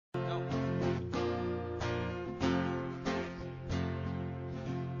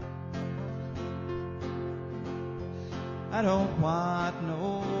I don't want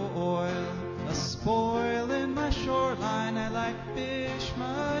no oil spoiling my shoreline. I like fish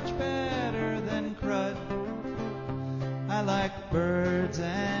much better than crud. I like birds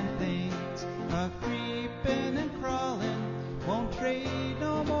and things creeping and crawling. Won't trade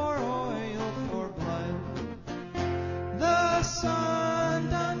no more oil for blood. The sun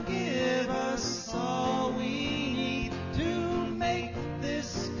done give us all we need to make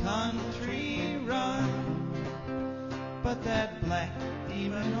this country run. But that black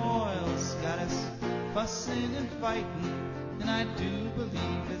demon oil's got us fussing and fighting, and I do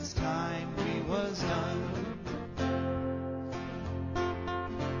believe it's time we was done.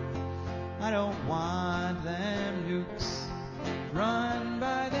 I don't want them nukes run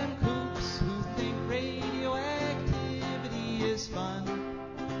by them kooks who think radioactivity is fun.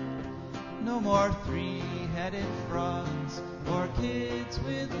 No more three-headed frogs or kids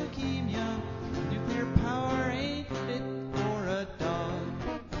with leukemia. Nuclear power ain't fit for a dog.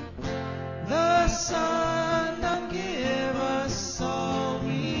 The sun done give us all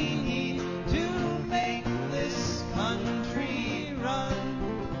we need to make this country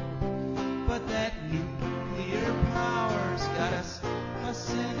run. But that nuclear power's got us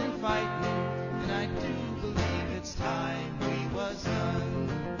fussing and fighting, and I do believe it's time we was done.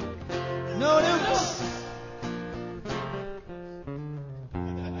 No nukes!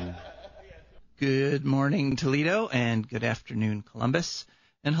 Good morning, Toledo, and good afternoon, Columbus.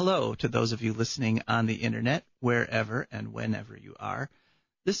 And hello to those of you listening on the internet, wherever and whenever you are.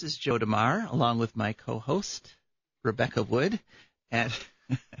 This is Joe DeMar, along with my co-host, Rebecca Wood. And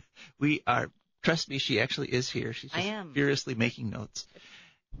we are, trust me, she actually is here. She's just furiously making notes.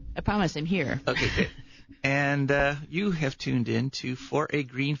 I promise I'm here. Okay, good. And you have tuned in to For a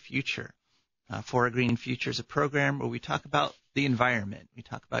Green Future. For a Green Future is a program where we talk about the environment. We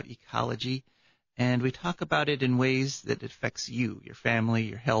talk about ecology. And we talk about it in ways that affects you, your family,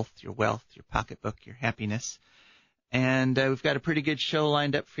 your health, your wealth, your pocketbook, your happiness. And we've got a pretty good show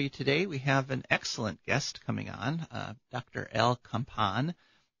lined up for you today. We have an excellent guest coming on, Dr. Al Compaan,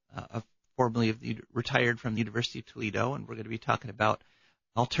 formerly retired from the University of Toledo. And we're going to be talking about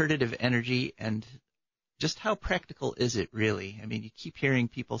alternative energy and just how practical is it really? I mean, you keep hearing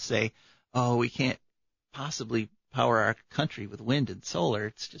people say, oh, we can't possibly power our country with wind and solar.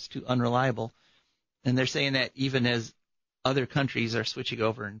 It's just too unreliable. And they're saying that even as other countries are switching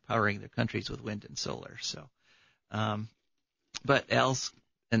over and powering their countries with wind and solar. So, but Al's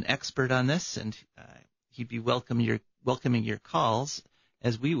an expert on this, and he'd be welcoming your calls,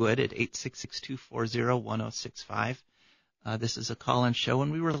 as we would, at 866-240-1065. This is a call-in show,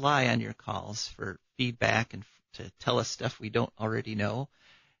 and we rely on your calls for feedback and to tell us stuff we don't already know.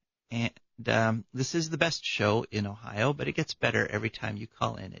 And this is the best show in Ohio, but it gets better every time you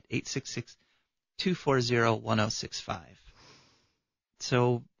call in at 866-240-1065.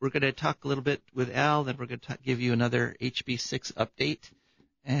 So we're going to talk a little bit with Al, then we're going to give you another HB6 update.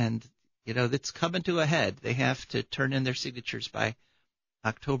 And, you know, that's coming to a head. They have to turn in their signatures by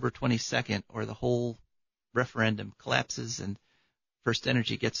October 22nd, or the whole referendum collapses and First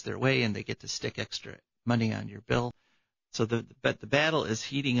Energy gets their way and they get to stick extra money on your bill. So the battle is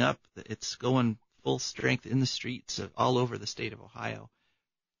heating up. It's going full strength in the streets all over the state of Ohio.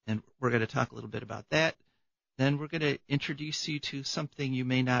 And we're going to talk a little bit about that. Then we're going to introduce you to something you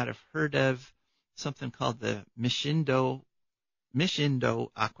may not have heard of, something called the Michindo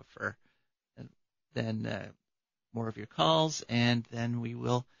Acquifer. And then more of your calls, and then we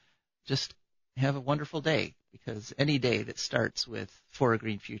will just have a wonderful day, because any day that starts with For a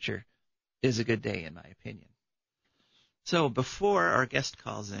Green Future is a good day, in my opinion. So before our guest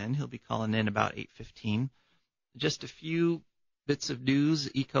calls in, he'll be calling in about 8:15. Just a few bits of news,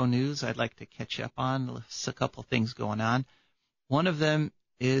 eco news, I'd like to catch up on. There's a couple things going on. One of them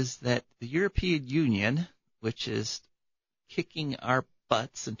is that the European Union, which is kicking our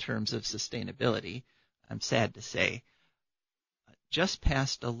butts in terms of sustainability, I'm sad to say, just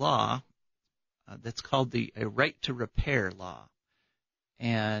passed a law that's called a Right to Repair law.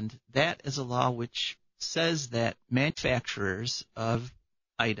 And that is a law which says that manufacturers of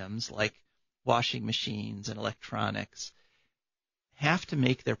items like washing machines and electronics have to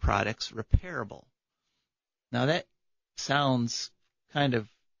make their products repairable. Now that sounds kind of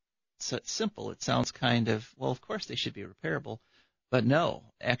simple. It sounds kind of, well, of course they should be repairable. But no,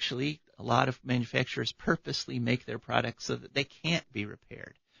 actually, a lot of manufacturers purposely make their products so that they can't be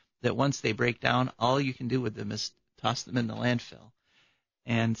repaired, that once they break down, all you can do with them is toss them in the landfill.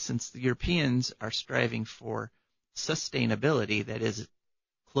 And since the Europeans are striving for sustainability, that is,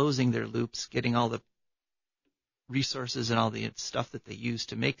 closing their loops, getting all the resources and all the stuff that they use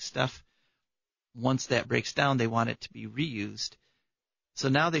to make stuff once that breaks down, they want it to be reused. So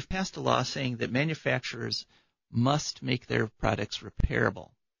now they've passed a law saying that manufacturers must make their products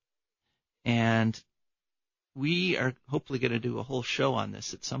repairable. And we are hopefully going to do a whole show on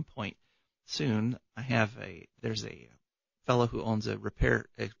this at some point soon. There's a fellow who owns a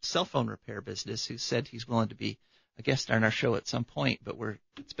cell phone repair business who said he's willing to be a guest on our show at some point, but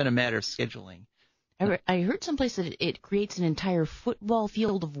it's been a matter of scheduling. I heard someplace that it creates an entire football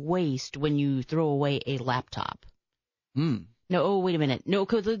field of waste when you throw away a laptop. No, wait a minute. No,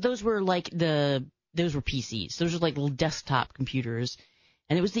 'cause those were PCs. Those were like little desktop computers.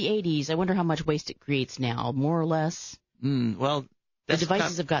 And it was the 80s. I wonder how much waste it creates now, more or less. Well, the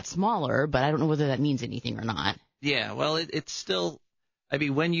devices have got smaller, but I don't know whether that means anything or not. Yeah, well, it's still, I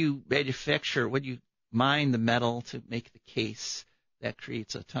mean, when you mine the metal to make the case, that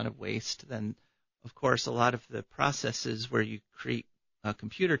creates a ton of waste. Then, of course, a lot of the processes where you create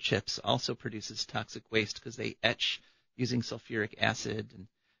computer chips also produces toxic waste because they etch using sulfuric acid.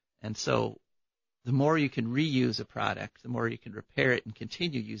 And so the more you can reuse a product, the more you can repair it and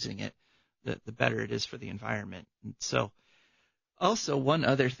continue using it, the better it is for the environment. And so also one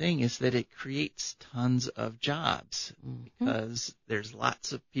other thing is that it creates tons of jobs because there's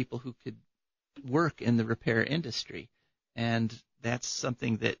lots of people who could work in the repair industry. And that's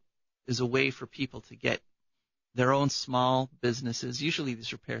something that is a way for people to get their own small businesses. Usually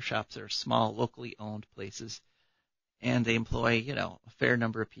these repair shops are small, locally owned places, and they employ, a fair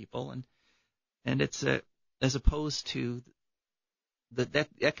number of people. And it's as opposed to the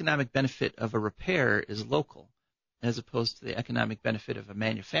economic benefit of a repair is local, as opposed to the economic benefit of a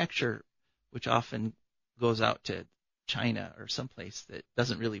manufacturer, which often goes out to China or someplace that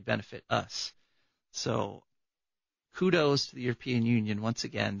doesn't really benefit us. So kudos to the European Union. Once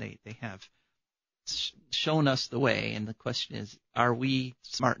again, they have shown us the way, and the question is, are we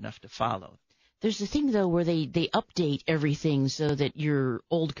smart enough to follow? There's the thing, though, where they update everything so that your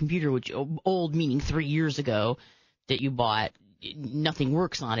old computer, which old meaning 3 years ago, that you bought, nothing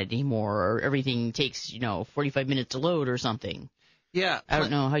works on it anymore, or everything takes, 45 minutes to load or something. Yeah. I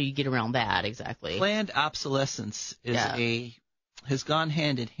don't know how you get around that exactly. Planned obsolescence has gone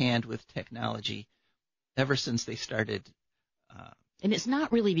hand in hand with technology ever since they started. And it's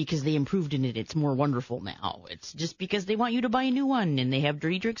not really because they improved in it. It's more wonderful now. It's just because they want you to buy a new one, and they have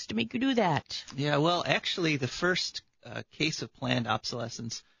dirty tricks to make you do that. Yeah, well, actually, the first case of planned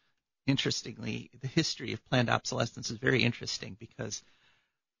obsolescence, interestingly, the history of planned obsolescence is very interesting because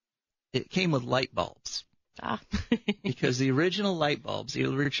it came with light bulbs. Because the original light bulbs, the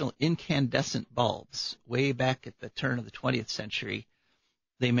original incandescent bulbs, way back at the turn of the 20th century,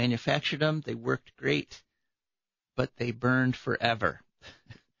 they manufactured them, they worked great, but they burned forever.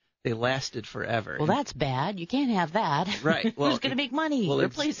 They lasted forever. Well, that's bad. You can't have that. Right. Well, who's going to make money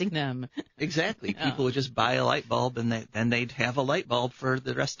replacing them? Exactly. People would just buy a light bulb, and then they'd have a light bulb for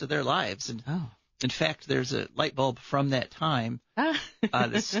the rest of their lives. And in fact, there's a light bulb from that time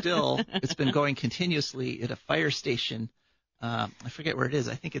that's it's been going continuously at a fire station. I forget where it is.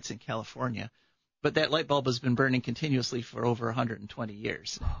 I think it's in California. But that light bulb has been burning continuously for over 120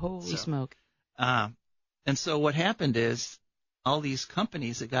 years. Holy smoke. And so what happened is all these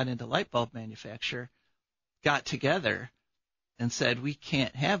companies that got into light bulb manufacture got together and said, we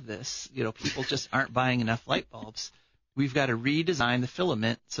can't have this. People just aren't buying enough light bulbs. We've got to redesign the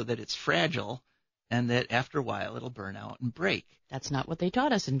filament so that it's fragile and that after a while it'll burn out and break. That's not what they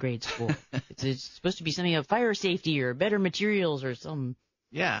taught us in grade school. It's supposed to be something of fire safety or better materials or some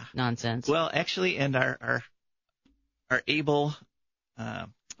nonsense. Well, actually, and our able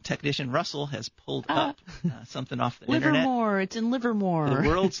technician Russell has pulled up something off the internet. Livermore. It's in Livermore. The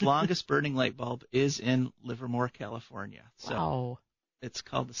world's longest burning light bulb is in Livermore, California. So wow. It's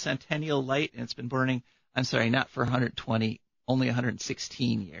called the Centennial Light, and it's been burning, not for 120, only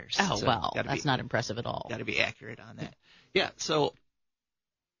 116 years. Oh, so wow. That's not impressive at all. Got to be accurate on that. Yeah, so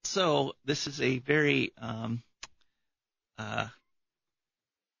this is a very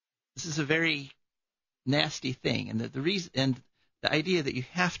nasty thing, and the idea that you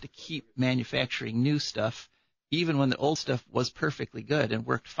have to keep manufacturing new stuff, even when the old stuff was perfectly good and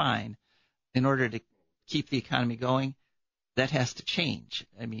worked fine, in order to keep the economy going, that has to change.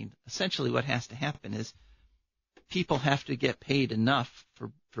 I mean, essentially what has to happen is people have to get paid enough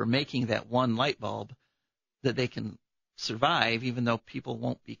for making that one light bulb that they can survive, even though people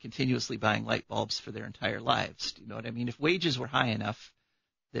won't be continuously buying light bulbs for their entire lives. Do you know what I mean? If wages were high enough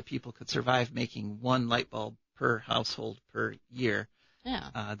that people could survive making one light bulb per household per year,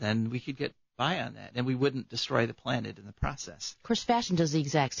 then we could get by on that, and we wouldn't destroy the planet in the process. Of course, fashion does the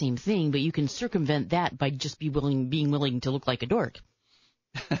exact same thing, but you can circumvent that by just being willing to look like a dork.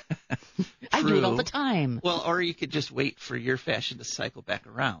 I do it all the time. Well, or you could just wait for your fashion to cycle back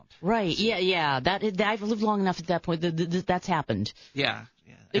around. Right. So, yeah. I've lived long enough at that point. That's happened. Yeah.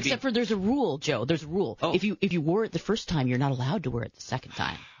 Except for there's a rule, Joe. There's a rule. Oh. If you wore it the first time, you're not allowed to wear it the second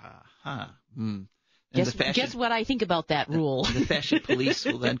time. Guess what I think about that rule. The fashion police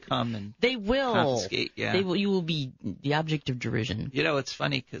will then come and they will confiscate. Yeah. You will be the object of derision. You know, it's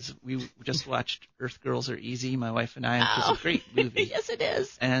funny because we just watched Earth Girls Are Easy, my wife and I. It was a great movie. Yes, it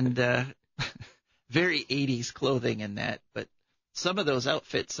is. And very 80s clothing in that. But some of those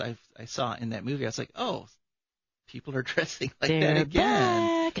outfits I saw in that movie, I was like, oh, people are dressing like They're that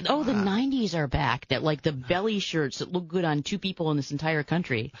again. Back. Oh, the 90s are back. That like the belly shirts that look good on two people in this entire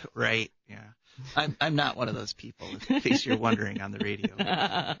country. Right. Yeah. I'm not one of those people, in case you're wondering on the radio.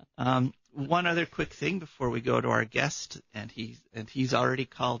 One other quick thing before we go to our guest, and he's already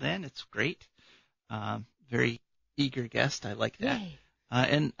called in. It's great. Very eager guest. I like that.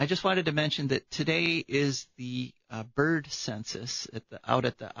 And I just wanted to mention that today is the bird census out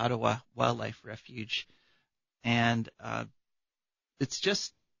at the Ottawa Wildlife Refuge, and it's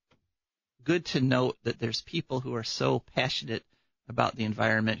just good to note that there's people who are so passionate about the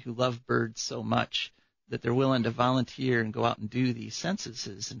environment, who love birds so much that they're willing to volunteer and go out and do these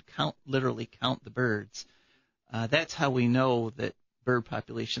censuses and literally count the birds. That's how we know that bird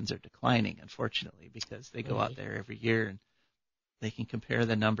populations are declining, unfortunately, because they go out there every year and they can compare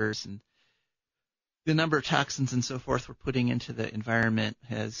the numbers, and the number of toxins and so forth we're putting into the environment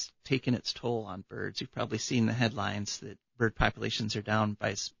has taken its toll on birds. You've probably seen the headlines that bird populations are down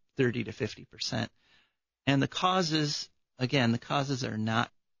by 30 to 50%. And the causes are not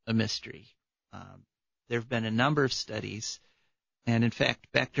a mystery. There have been a number of studies, and in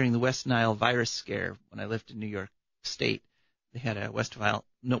fact, back during the West Nile virus scare, when I lived in New York State, they had a West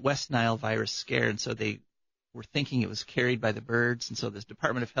Nile virus scare, and so they were thinking it was carried by the birds, and so the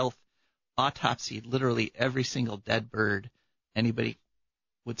Department of Health autopsied literally every single dead bird anybody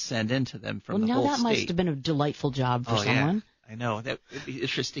would send in to them from the whole state. Well, now that must have been a delightful job for someone. Yeah. I know. That would be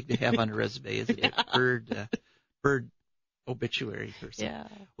interesting to have on a resume, isn't it? Bird obituary person. Yeah.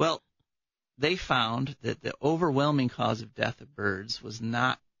 Well, they found that the overwhelming cause of death of birds was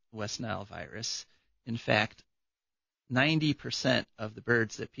not West Nile virus. In fact, 90% of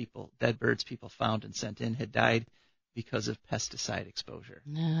the dead birds people found and sent in had died because of pesticide exposure.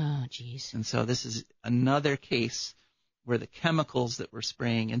 Oh, jeez. And so this is another case where the chemicals that we're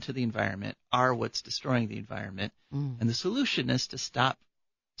spraying into the environment are what's destroying the environment. And the solution is to stop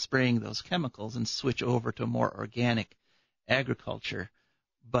spraying those chemicals and switch over to more organic agriculture.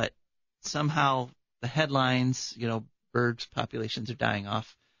 But somehow the headlines, birds populations are dying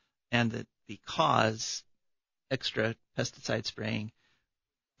off, and that the cause, extra pesticide spraying,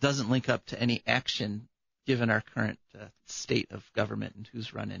 doesn't link up to any action given our current state of government and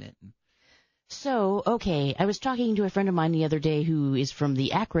who's running it. So, okay, I was talking to a friend of mine the other day who is from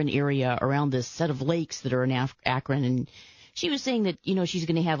the Akron area around this set of lakes that are in Akron, and she was saying that, she's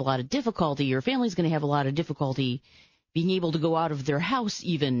going to have a lot of difficulty, her family's going to have a lot of difficulty being able to go out of their house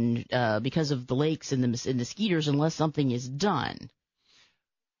even because of the lakes and the mosquitoes unless something is done.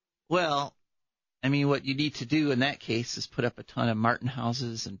 Well, I mean, what you need to do in that case is put up a ton of martin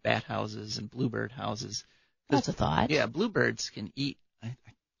houses and bat houses and bluebird houses. That's a thought. Yeah, bluebirds can eat.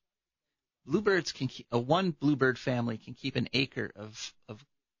 One bluebird family can keep an acre of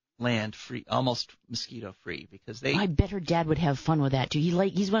land free, almost mosquito free, because they. I bet her dad would have fun with that too.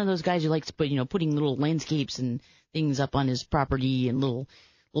 He's one of those guys who likes putting little landscapes and things up on his property and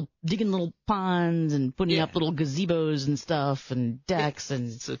digging little ponds and putting up little gazebos and stuff and decks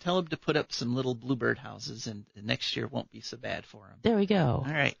and. So tell him to put up some little bluebird houses, and next year won't be so bad for him. There we go.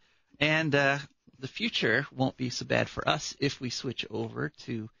 All right, and the future won't be so bad for us if we switch over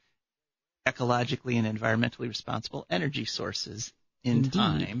to ecologically and environmentally responsible energy sources in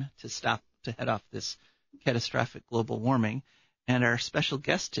time to head off this catastrophic global warming. And our special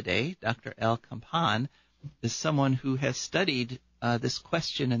guest today, Dr. Al Compaan, is someone who has studied this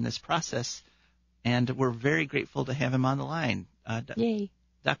question and this process, and we're very grateful to have him on the line. Yay.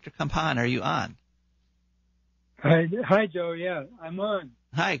 Dr. Compaan, are you on? Hi, Joe. Yeah, I'm on.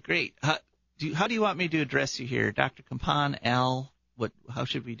 Hi, great. How do you want me to address you here? Dr. Compaan, Al? How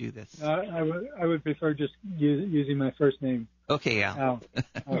should we do this? I would prefer just using my first name. Okay, Al.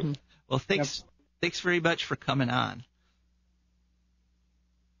 Well, thanks very much for coming on.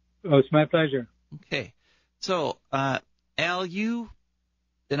 Oh, it's my pleasure. Okay. So, Al, you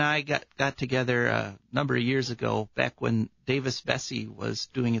and I got together a number of years ago, back when Davis-Besse was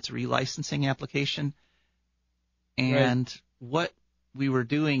doing its relicensing application. And what we were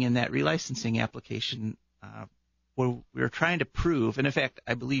doing in that relicensing application we're trying to prove, and in fact,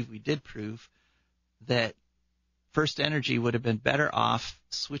 I believe we did prove, that First Energy would have been better off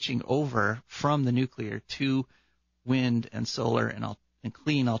switching over from the nuclear to wind and solar and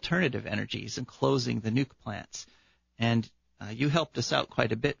clean alternative energies and closing the nuke plants. And you helped us out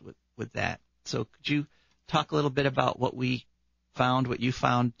quite a bit with that. So could you talk a little bit about what you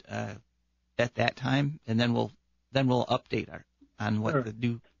found at that time, and then we'll update on what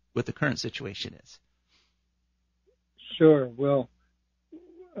Sure. what the current situation is. Sure. Well,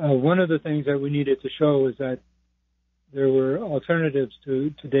 one of the things that we needed to show was that there were alternatives to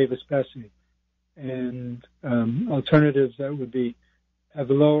Davis-Besse, and alternatives that would have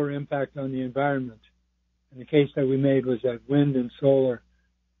a lower impact on the environment. And the case that we made was that wind and solar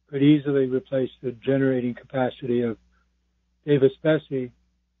could easily replace the generating capacity of Davis-Besse,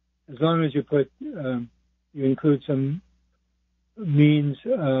 as long as you include some means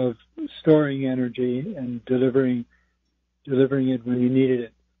of storing energy and delivering it when you needed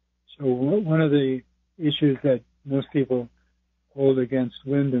it. So one of the issues that most people hold against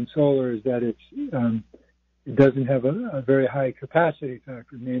wind and solar is that it doesn't have a very high capacity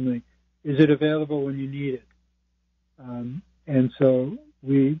factor. Namely, is it available when you need it? And so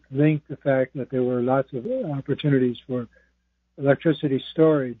we linked the fact that there were lots of opportunities for electricity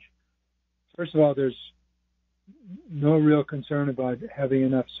storage. First of all, there's no real concern about having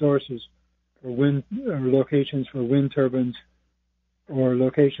enough sources for wind, or locations for wind turbines, or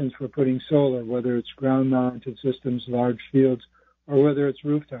locations for putting solar, whether it's ground-mounted systems, large fields, or whether it's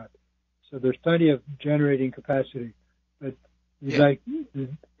rooftop. So there's plenty of generating capacity. But like the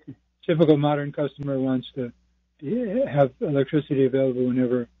typical modern customer wants to have electricity available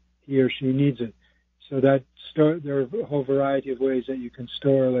whenever he or she needs it. So there are a whole variety of ways that you can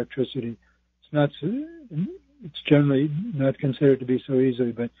store electricity. It's generally not considered to be so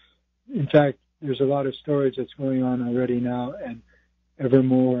easily, but in fact, there's a lot of storage that's going on already now, and ever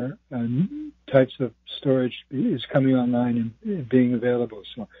more types of storage is coming online and being available.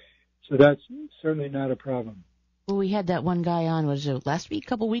 So that's certainly not a problem. Well, we had that one guy on, was it last week, a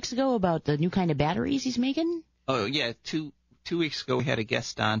couple weeks ago, about the new kind of batteries he's making? Oh, yeah. Two weeks ago, we had a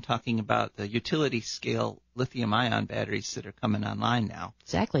guest on talking about the utility-scale lithium-ion batteries that are coming online now.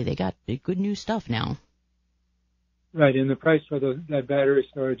 Exactly. They got good new stuff now. Right, and the price for that battery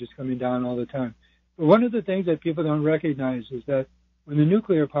storage is coming down all the time. But one of the things that people don't recognize is that when the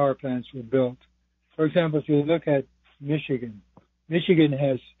nuclear power plants were built, for example, if you look at Michigan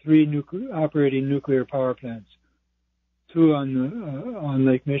has 3 operating nuclear power plants, 2 on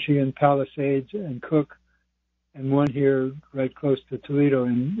Lake Michigan, Palisades and Cook, and 1 here right close to Toledo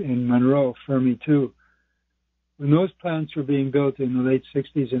in Monroe, Fermi 2. When those plants were being built in the late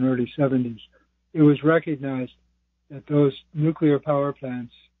 60s and early 70s, it was recognized that those nuclear power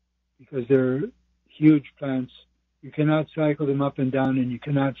plants, because they're huge plants, you cannot cycle them up and down, and you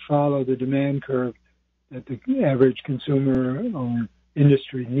cannot follow the demand curve that the average consumer or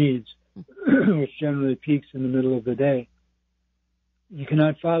industry needs, which generally peaks in the middle of the day. You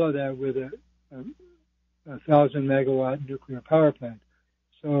cannot follow that with a 1,000-megawatt nuclear power plant.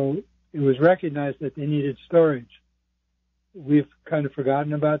 So it was recognized that they needed storage. We've kind of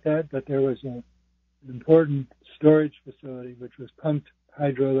forgotten about that, but there was an important storage facility, which was pumped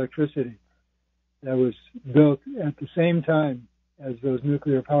hydroelectricity, that was built at the same time as those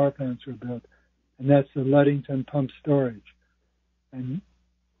nuclear power plants were built, and that's the Ludington Pumped Storage. And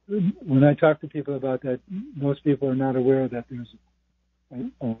when I talk to people about that, most people are not aware that there's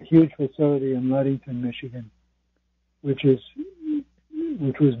a huge facility in Ludington, Michigan, which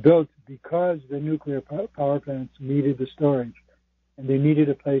was built because the nuclear power plants needed the storage, and they needed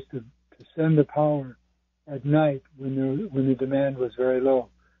a place to send the power at night when the demand was very low.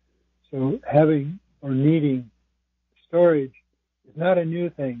 So having or needing storage is not a new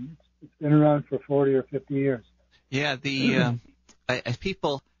thing. It's been around for 40 or 50 years. Yeah,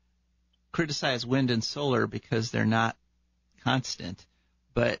 people criticize wind and solar because they're not constant,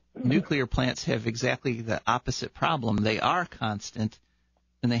 but nuclear plants have exactly the opposite problem. They are constant,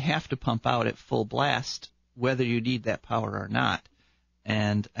 and they have to pump out at full blast whether you need that power or not.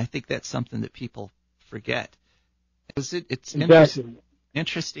 And I think that's something that people forget. It's Exactly.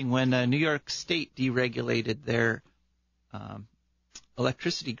 interesting when New York State deregulated their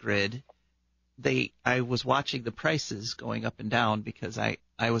electricity grid. I was watching the prices going up and down because I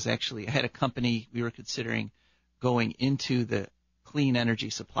had a company. We were considering going into the clean energy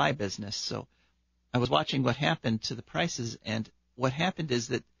supply business. So I was watching what happened to the prices, and what happened is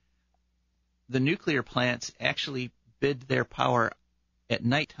that the nuclear plants actually bid their power at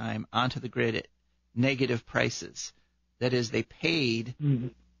nighttime onto the grid at negative prices. That is, they paid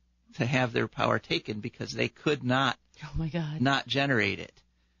to have their power taken because they could not not generate it,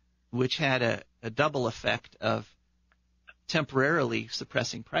 which had a double effect of temporarily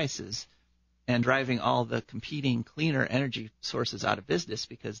suppressing prices and driving all the competing cleaner energy sources out of business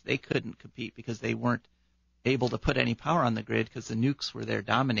because they couldn't compete because they weren't able to put any power on the grid because the nukes were there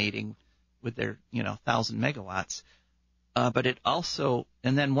dominating with their 1,000 megawatts. But it also,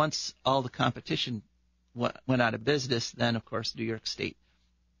 and then once all the competition went out of business, then of course New York State,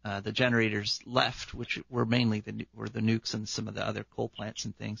 the generators left, which were mainly the nukes and some of the other coal plants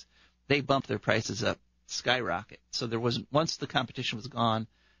and things. They bumped their prices up skyrocket. So there wasn't, once the competition was gone,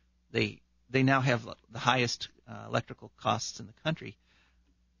 they now have the highest electrical costs in the country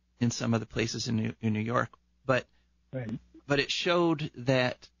in some of the places in New York. But it showed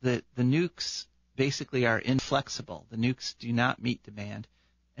that the nukes basically are inflexible. The nukes do not meet demand.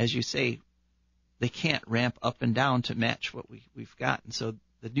 As you say, they can't ramp up and down to match what we've got. And so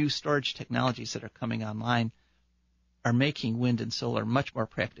the new storage technologies that are coming online are making wind and solar much more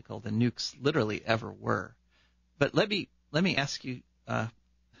practical than nukes literally ever were. But let me ask you,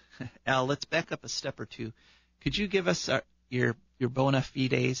 Al, let's back up a step or two. Could you give us your bona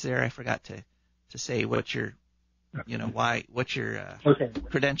fides there? I forgot to say what your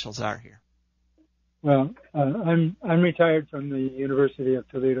credentials are here. Well, I'm retired from the University of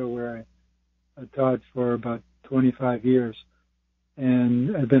Toledo, where I taught for about 25 years,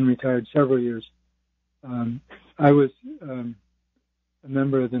 and I've been retired several years. I was a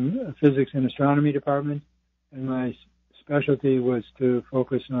member of the physics and astronomy department, and my specialty was to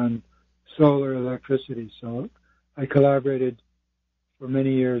focus on solar electricity. So I collaborated for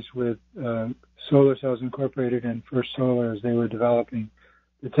many years with Solar Cells Incorporated and First Solar as they were developing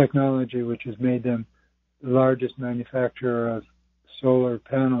the technology which has made them the largest manufacturer of solar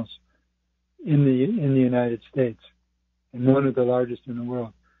panels in the United States, and one of the largest in the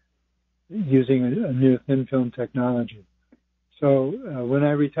world, using a new thin film technology. So when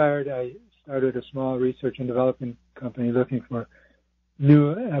I retired, I started a small research and development company looking for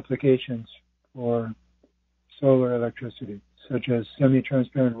new applications for solar electricity, such as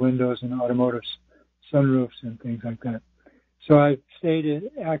semi-transparent windows and automotive sunroofs and things like that. So I stayed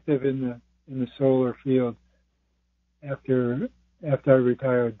active in the solar field after I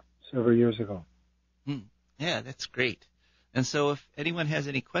retired several years ago. Yeah, that's great. And so if anyone has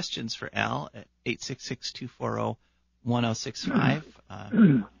any questions for Al at 866-240-1065,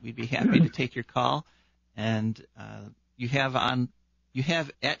 we'd be happy to take your call. And you have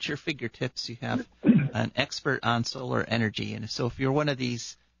at your fingertips, you have an expert on solar energy. And so if you're one of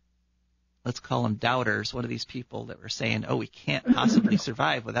these, let's call them doubters, one of these people that were saying, we can't possibly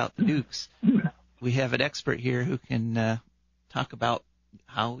survive without the nukes, we have an expert here who can talk about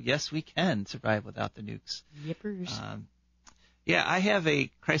how, yes, we can survive without the nukes. Yippers. Yeah, I have a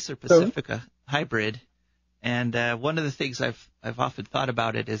Chrysler Pacifica hybrid, and one of the things I've often thought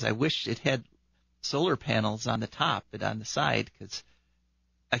about it is I wish it had solar panels on the top and on the side, because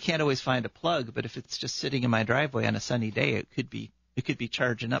I can't always find a plug, but if it's just sitting in my driveway on a sunny day, it could be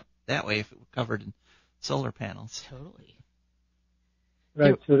charging up that way if it were covered in solar panels. Totally.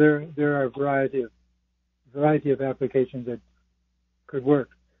 Right. So there are a variety of applications that could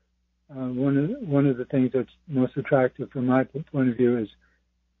work. One of the things that's most attractive from my point of view is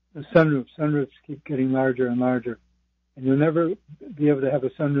the sunroof. Sunroofs keep getting larger and larger, and you'll never be able to have a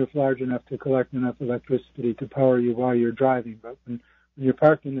sunroof large enough to collect enough electricity to power you while you're driving. But when you're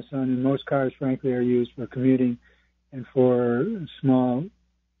parked in the sun, and most cars, frankly, are used for commuting and for small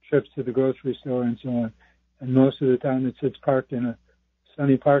trips to the grocery store and so on, and most of the time it sits parked in a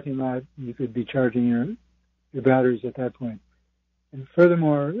sunny parking lot, you could be charging your batteries at that point. And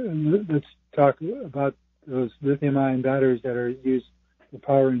furthermore, let's talk about those lithium-ion batteries that are used for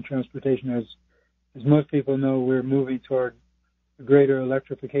power and transportation. As most people know, we're moving toward a greater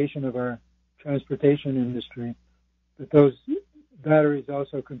electrification of our transportation industry. But those batteries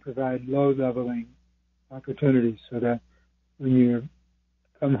also can provide load-leveling opportunities, so that when you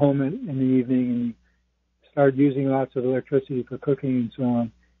come home in the evening and you start using lots of electricity for cooking and so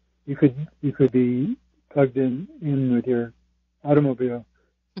on, you could be plugged in with your automobile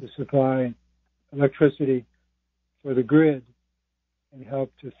to supply electricity for the grid and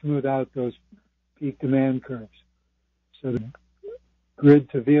help to smooth out those peak demand curves. So the grid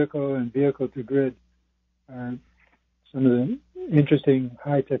to vehicle and vehicle to grid are some of the interesting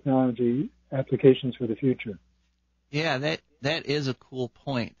high technology applications for the future. Yeah, that is a cool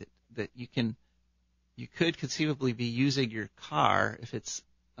point, that you could conceivably be using your car, if it's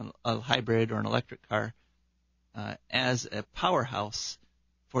a hybrid or an electric car, as a powerhouse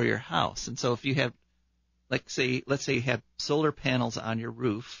for your house. And so if you have, let's say you have solar panels on your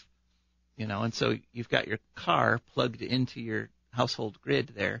roof, and so you've got your car plugged into your household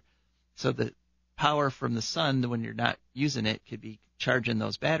grid there. So the power from the sun, when you're not using it, could be charging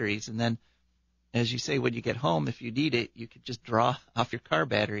those batteries. And then, as you say, when you get home, if you need it, you could just draw off your car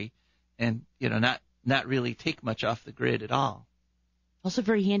battery and, not really take much off the grid at all. Also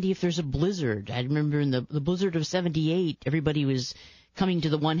very handy if there's a blizzard. I remember in the blizzard of '78, everybody was coming to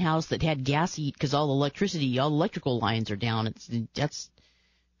the one house that had gas heat because all the electrical lines are down. That's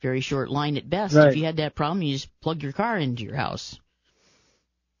very short line at best. Right. If you had that problem, you just plug your car into your house.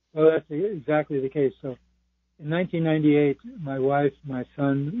 Well, that's exactly the case. So in 1998, my wife, my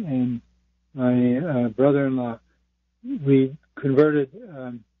son, and my brother-in-law, we converted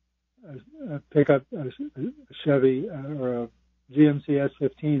a pickup, a Chevy or a GMC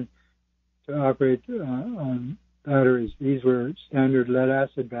S15 to operate on batteries. These were standard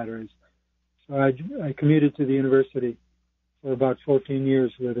lead-acid batteries. So I commuted to the university for about 14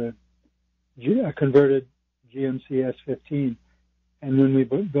 years with a converted GMC S15. And when we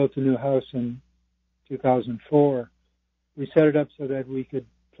built a new house in 2004, we set it up so that we could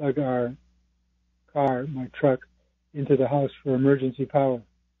plug our car, my truck, into the house for emergency power.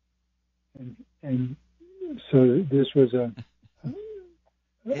 And so this was a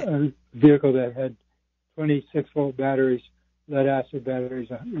vehicle that had 26-volt batteries, lead-acid batteries.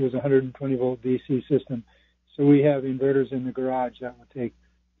 It was a 120-volt DC system. So we have inverters in the garage that would take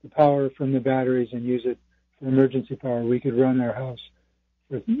the power from the batteries and use it for emergency power. We could run our house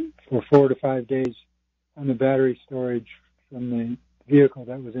for 4 to 5 days on the battery storage from the vehicle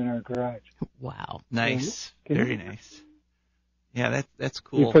that was in our garage. Wow. Nice. Very nice. Yeah, that's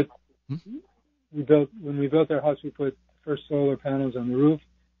cool. When we built our house, we put the first solar panels on the roof.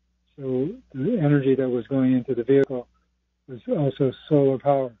 So the energy that was going into the vehicle was also solar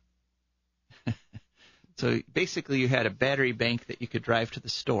power. So basically you had a battery bank that you could drive to the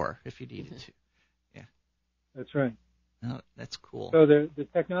store if you needed to. Yeah. That's right. Oh, that's cool. So the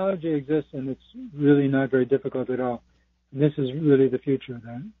technology exists, and it's really not very difficult at all. And this is really the future,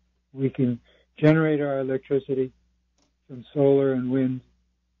 that we can generate our electricity from solar and wind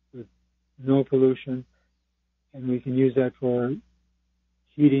with no pollution, and we can use that for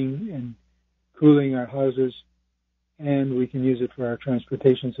heating and cooling our houses, and we can use it for our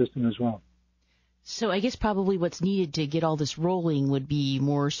transportation system as well. So I guess probably what's needed to get all this rolling would be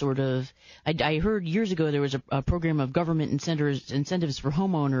more sort of, I heard years ago there was a program of government incentives for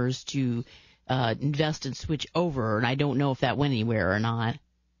homeowners to invest and switch over, and I don't know if that went anywhere or not.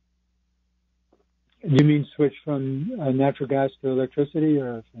 You mean switch from natural gas to electricity,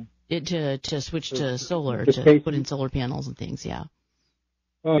 or to switch to solar, to put in solar panels and things, yeah.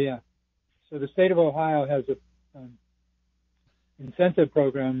 Oh, yeah. So the state of Ohio has a incentive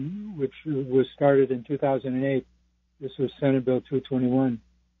program which was started in 2008. This was Senate Bill 221,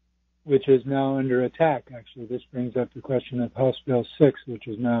 which is now under attack. Actually, this brings up the question of House Bill 6, which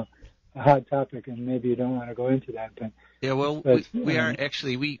is now a hot topic, and maybe you don't want to go into that. But yeah, well, we are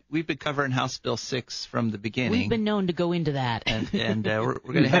actually we've been covering House Bill 6 from the beginning. We've been known to go into that, and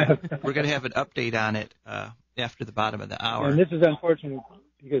we're going to have an update on it after the bottom of the hour. And this is unfortunate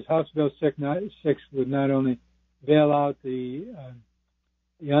because House Bill 6 would not only bail out the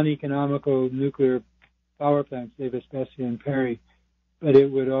uneconomical nuclear power plants, Davis, Bessie, and Perry, but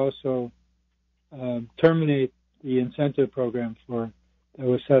it would also terminate the incentive program that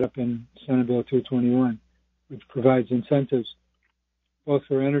was set up in Senate Bill 221, which provides incentives both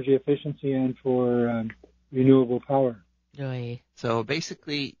for energy efficiency and for renewable power. So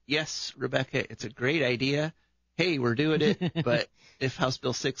basically, yes, Rebecca, it's a great idea. Hey, we're doing it, but if House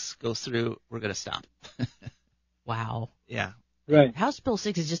Bill 6 goes through, we're going to stop. Wow. Yeah. Right. House Bill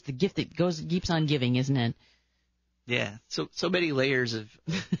 6 is just the gift that keeps on giving, isn't it? Yeah. So many layers of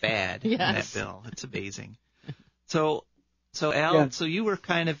bad Yes. in that bill. It's amazing. So Al, Yeah. so you were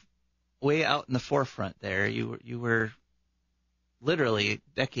kind of way out in the forefront there. You were literally a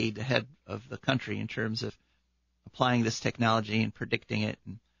decade ahead of the country in terms of applying this technology and predicting it.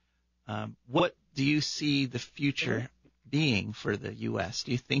 And what do you see the future being for the U.S.?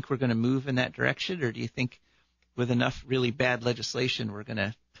 Do you think we're going to move in that direction, or do you think with enough really bad legislation we're going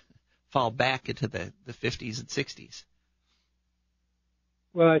to fall back into the 50s and 60s?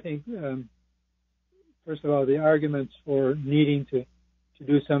 Well, I think, first of all, the arguments for needing to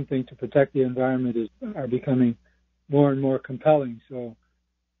do something to protect the environment are becoming more and more compelling. So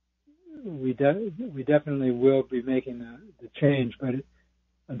we definitely will be making the change, but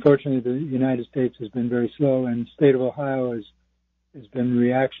unfortunately the United States has been very slow, and the state of Ohio has been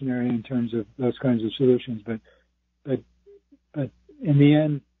reactionary in terms of those kinds of solutions. But in the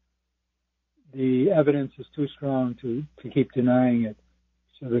end, the evidence is too strong to keep denying it.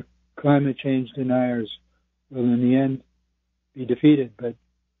 So the climate change deniers will in the end be defeated, but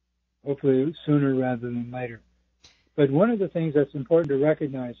hopefully sooner rather than later. But one of the things that's important to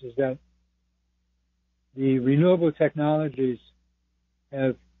recognize is that the renewable technologies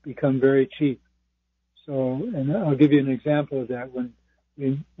have become very cheap. So, and I'll give you an example of that. When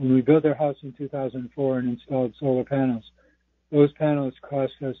we built our house in 2004 and installed solar panels, those panels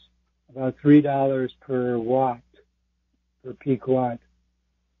cost us about $3 per watt, per peak watt.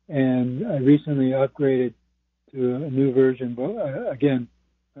 And I recently upgraded to a new version, again,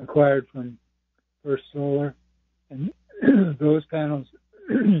 acquired from First Solar, and those panels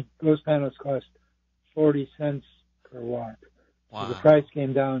cost 40 cents per watt. Wow. So the price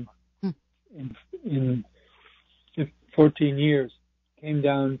came down in 14 years, came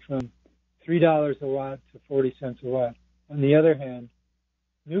down from $3 a watt to 40 cents a watt. On the other hand,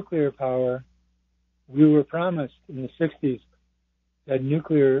 nuclear power, we were promised in the 60s that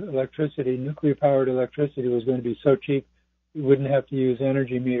nuclear powered electricity was going to be so cheap we wouldn't have to use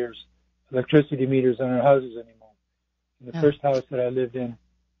electricity meters on our houses anymore. And the first house that I lived in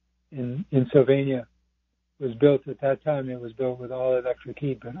Sylvania was built at that time. It was built with all electric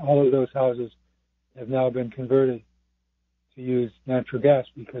heat, but all of those houses have now been converted to use natural gas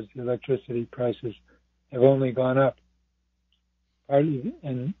because the electricity prices have only gone up. Partly,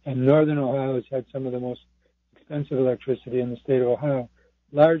 and northern Ohio has had some of the most expensive electricity in the state of Ohio,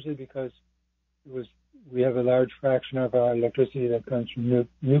 largely because we have a large fraction of our electricity that comes from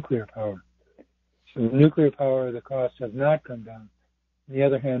nuclear power. So nuclear power, the costs have not come down. On the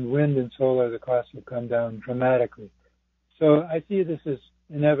other hand, wind and solar, the costs have come down dramatically. So I see this as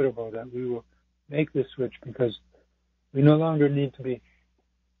inevitable that we will make this switch because we no longer need to be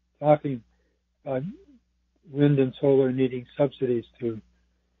talking about wind and solar needing subsidies to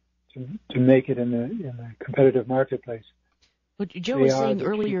make it in the competitive marketplace. But Joe was saying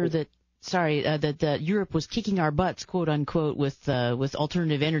earlier that Europe was kicking our butts, quote unquote, with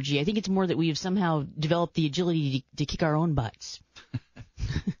alternative energy. I think it's more that we have somehow developed the agility to kick our own butts.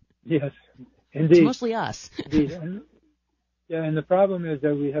 Yes, indeed. It's mostly us. Indeed. And the problem is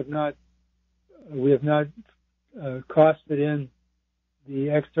that we have not costed in the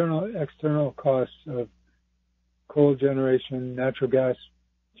external costs of coal generation, natural gas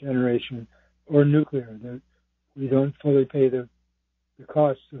generation, or nuclear. We don't fully pay the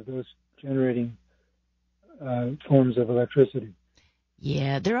costs of those generating forms of electricity.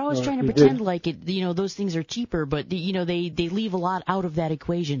 Yeah, they're always trying to pretend like it. Those things are cheaper, but they leave a lot out of that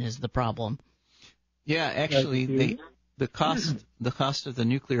equation is the problem. Yeah, actually, the cost of the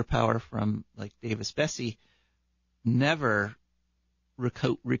nuclear power from like Davis-Besse never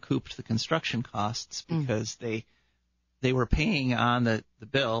recouped the construction costs because they were paying on the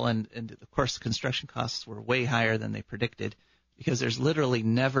bill, and of course the construction costs were way higher than they predicted because there's literally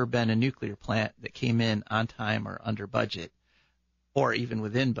never been a nuclear plant that came in on time or under budget or even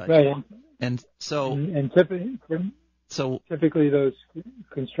within budget. Right. And so typically those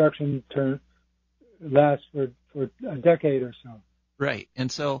construction last for a decade or so. Right.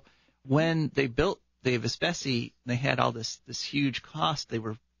 And so when they built Davis-Besse, they had all this huge cost. They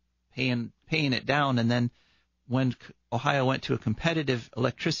were paying it down, and then when Ohio went to a competitive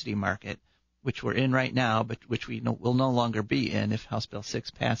electricity market, which we're in right now, but which we will no longer be in if House Bill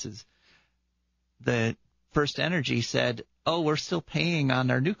 6 passes, the First Energy said, oh, we're still paying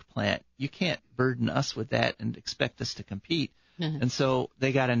on our nuke plant. You can't burden us with that and expect us to compete. Mm-hmm. And so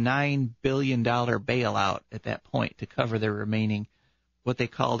they got a $9 billion bailout at that point to cover their remaining, what they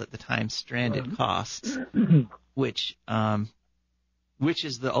called at the time, stranded costs, which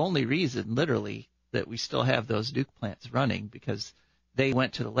is the only reason, literally, that we still have those nuke plants running, because they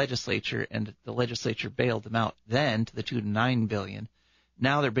went to the legislature and the legislature bailed them out then to the tune of $9 billion.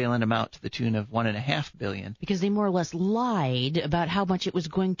 Now they're bailing them out to the tune of $1.5 billion. Because they more or less lied about how much it was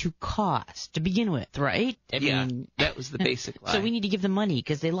going to cost to begin with, right? I mean, that was the basic lie. So we need to give them money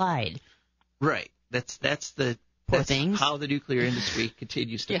because they lied. Right. That's how the nuclear industry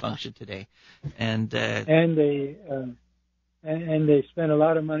continues to function today. And they spent a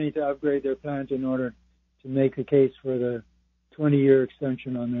lot of money to upgrade their plant in order to make a case for the 20-year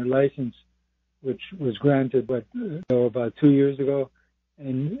extension on their license, which was granted about 2 years ago.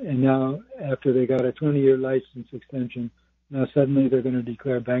 And now, after they got a 20-year license extension, now suddenly they're going to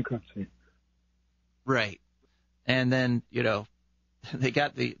declare bankruptcy. Right. And then, they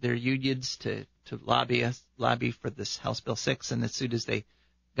got their unions to lobby for this House Bill 6, and as soon as they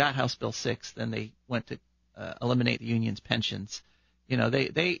got House Bill 6, then they went to eliminate the union's pensions.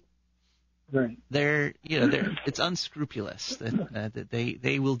 It's unscrupulous that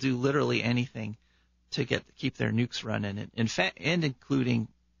they will do literally anything to keep their nukes running, in fact, and including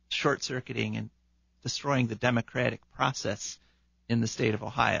short-circuiting and destroying the democratic process in the state of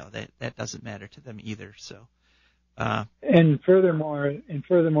Ohio. That doesn't matter to them either. So, and furthermore,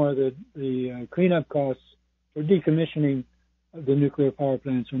 the cleanup costs for decommissioning of the nuclear power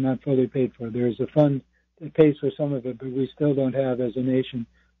plants are not fully paid for. There is a fund that pays for some of it, but we still don't have, as a nation,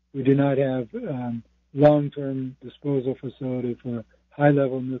 we do not have long-term disposal facility for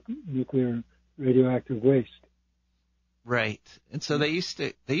high-level nuclear radioactive waste. Right. And so they used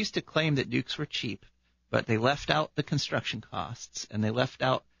to claim that nukes were cheap, but they left out the construction costs, and they left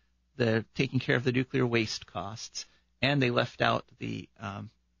out the taking care of the nuclear waste costs, and they left out the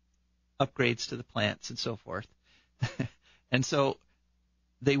upgrades to the plants and so forth. And so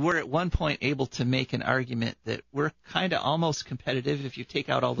they were at one point able to make an argument that we're kind of almost competitive if you take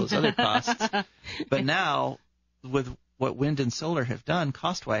out all those other costs. But now, with what wind and solar have done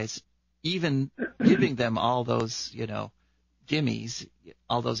cost-wise, even giving them all those, gimmies,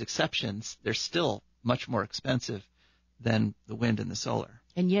 all those exceptions, they're still much more expensive than the wind and the solar.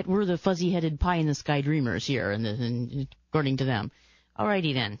 And yet we're the fuzzy-headed pie-in-the-sky dreamers here, and according to them. All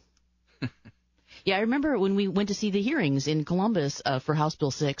righty then. Yeah, I remember when we went to see the hearings in Columbus for House Bill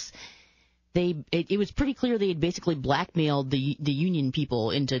 6, it was pretty clear they had basically blackmailed the union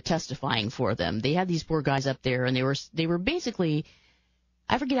people into testifying for them. They had these poor guys up there, and they were basically,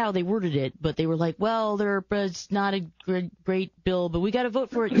 I forget how they worded it, but they were like, well, it's not a great bill, but we got to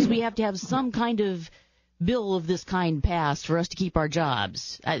vote for it because we have to have some kind of bill of this kind passed for us to keep our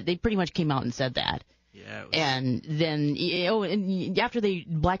jobs. They pretty much came out and said that. Yeah. And then, and after they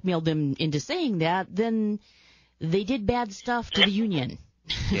blackmailed them into saying that, then they did bad stuff to the union.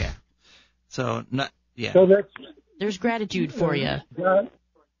 Yeah. So there's gratitude for you. Yeah,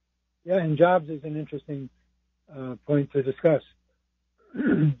 and jobs is an interesting point to discuss.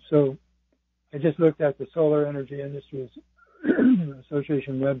 So I just looked at the Solar Energy Industries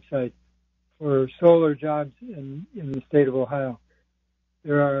Association website for solar jobs in the state of Ohio.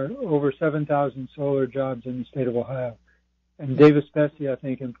 There are over 7,000 solar jobs in the state of Ohio. And Davis-Besse, I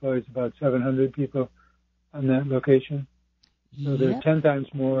think, employs about 700 people on that location. So there are 10 times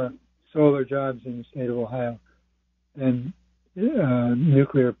more solar jobs in the state of Ohio than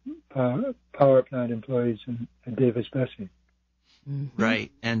nuclear power plant employees in Davis-Besse. Mm-hmm.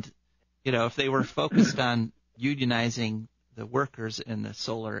 Right. And, if they were focused on unionizing the workers in the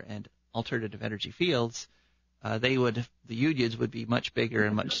solar and alternative energy fields, the unions would be much bigger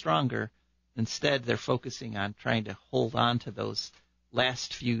and much stronger. Instead, they're focusing on trying to hold on to those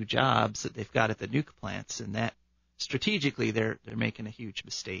last few jobs that they've got at the nuke plants, and that strategically they're making a huge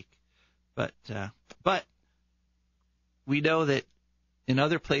mistake. But we know that in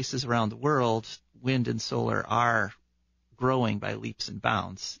other places around the world, wind and solar are growing by leaps and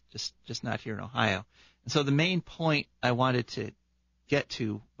bounds, just not here in Ohio. And so the main point I wanted to get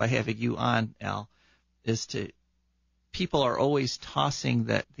to by having you on, Al, is people are always tossing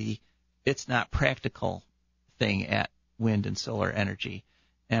that it's not practical thing at wind and solar energy.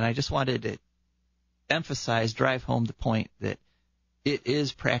 And I just wanted to drive home the point that it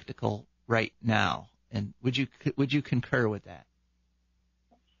is practical right now. And would you concur with that?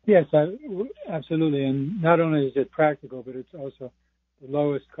 Yes, absolutely. And not only is it practical, but it's also the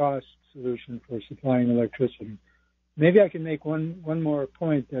lowest cost solution for supplying electricity. Maybe I can make one more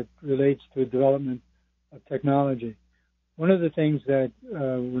point that relates to development of technology. One of the things that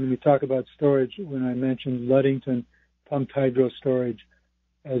when we talk about storage, when I mentioned Ludington pumped hydro storage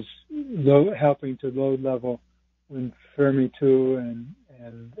as helping to load level when Fermi 2 and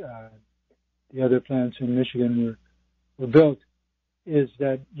the other plants in Michigan were built, is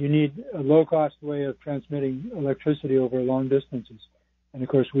that you need a low-cost way of transmitting electricity over long distances. And, of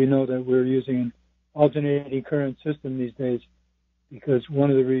course, we know that we're using an alternating current system these days because one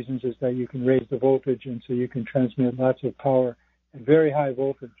of the reasons is that you can raise the voltage, and so you can transmit lots of power at very high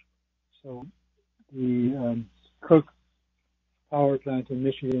voltage. So the Cook power plant in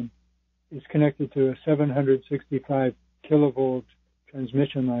Michigan is connected to a 765 kilovolt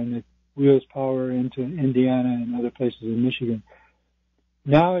transmission line that wheels power into Indiana and other places in Michigan.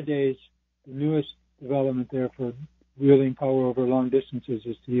 Nowadays, the newest development there for wheeling power over long distances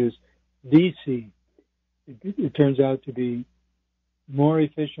is to use DC. It turns out to be more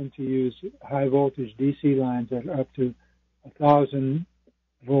efficient to use high voltage DC lines that are up to 1,000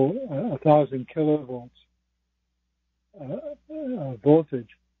 kilovolts voltage,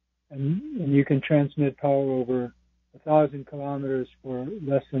 and you can transmit power over 1,000 kilometers for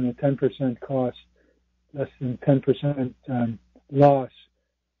less than a 10% cost, less than 10% loss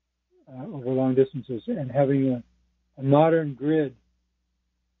over long distances. And having a modern grid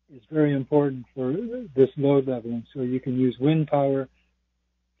is very important for this load leveling. So you can use wind power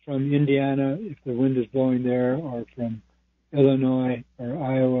from Indiana, if the wind is blowing there, or from Illinois or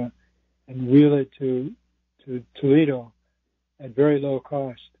Iowa, and wheel it to Toledo at very low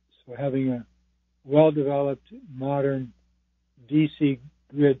cost. So having a well-developed, modern DC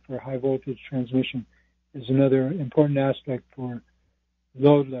grid for high-voltage transmission is another important aspect for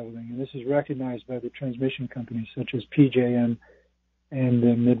load leveling. And this is recognized by the transmission companies such as PJM and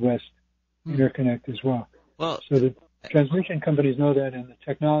the Midwest Interconnect as well. Well, so the transmission companies know that, and the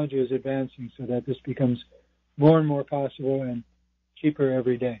technology is advancing so that this becomes more and more possible and cheaper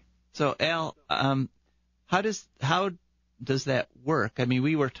every day. So, Al, how does that work? I mean,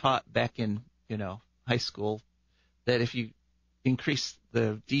 we were taught back in high school that if you increase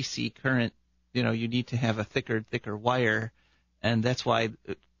the DC current, you need to have a thicker wire, and that's why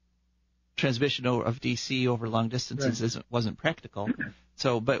transmission of DC over long distances wasn't practical.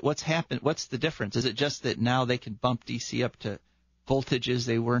 So, but what's happened? What's the difference? Is it just that now they can bump DC up to voltages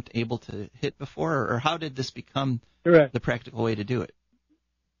they weren't able to hit before, or how did this become the practical way to do it?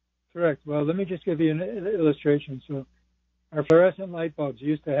 Correct. Well, let me just give you an illustration. So our fluorescent light bulbs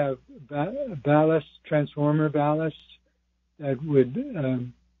used to have transformer ballasts that would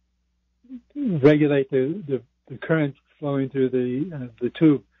regulate the current flowing through the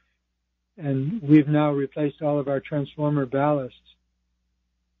tube. And we've now replaced all of our transformer ballasts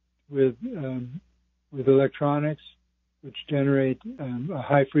with electronics, which generate a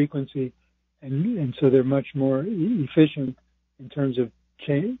high frequency, and so they're much more efficient in terms of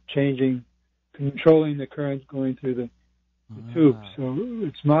controlling the current going through the tube. So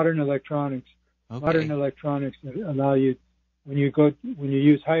it's modern electronics that allow you, when you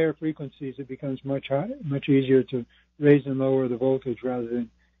use higher frequencies, it becomes much easier to raise and lower the voltage rather than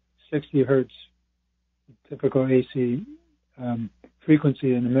 60 hertz, typical AC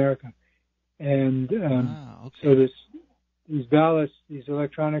frequency in America. And so these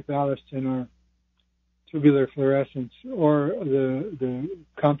electronic ballasts in our tubular fluorescents or the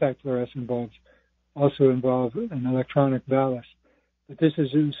compact fluorescent bulbs also involve an electronic ballast. But this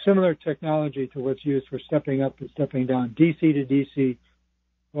is a similar technology to what's used for stepping up and stepping down, DC to DC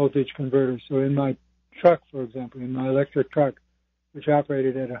voltage converters. So in my truck, for example, in my electric truck, which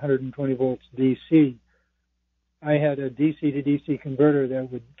operated at 120 volts DC, I had a DC to DC converter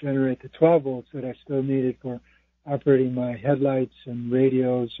that would generate the 12 volts that I still needed for operating my headlights and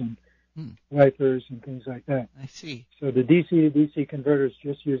radios and wipers and things like that. I see. So the DC to DC converter is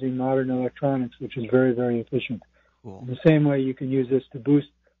just using modern electronics, which is very, very efficient. Cool. In the same way, you can use this to boost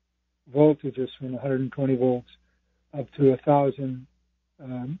voltages from 120 volts up to 1,000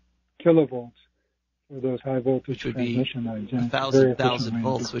 kilovolts for those high voltage transmission lines. 1,000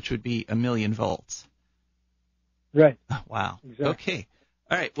 volts, which would be 1,000,000 volts. Right. Wow. Exactly. Okay.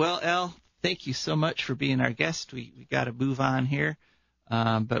 All right. Well, Al, thank you so much for being our guest. We got to move on here,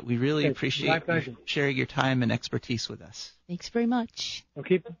 but we really appreciate you sharing your time and expertise with us. Thanks very much. Well,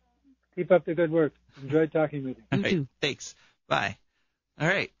 keep up the good work. Enjoyed talking with you. All right. Thanks. Bye. All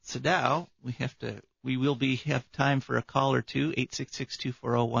right. So now we will have time for a call or two,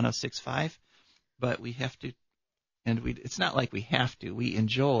 866-240-1065. But we have to, and it's not like we have to. We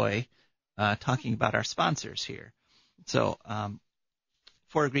enjoy talking about our sponsors here. So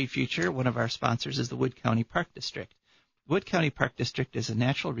for a Green Future, one of our sponsors is the Wood County Park District. Wood County Park District is a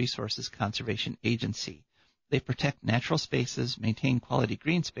natural resources conservation agency. They protect natural spaces, maintain quality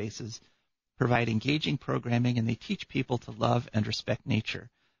green spaces, provide engaging programming, and they teach people to love and respect nature.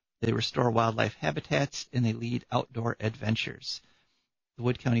 They restore wildlife habitats, and they lead outdoor adventures. The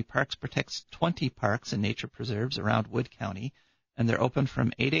Wood County Parks protects 20 parks and nature preserves around Wood County, and they're open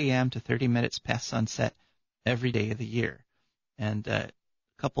from 8 a.m. to 30 minutes past sunset every day of the year. And a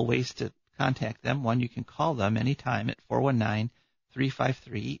couple ways to contact them. One, you can call them anytime at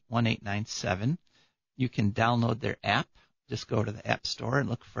 419-353-1897. You can download their app. Just go to the App Store and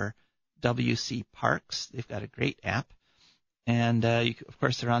look for WC Parks. They've got a great app. And, of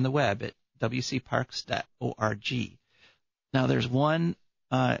course, they're on the web at wcparks.org. Now, there's one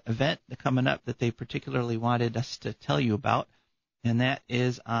event coming up that they particularly wanted us to tell you about, and that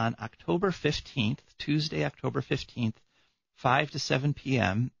is on October 15th, Tuesday, October 15th, 5 to 7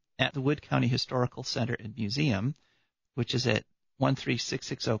 p.m. at the Wood County Historical Center and Museum, which is at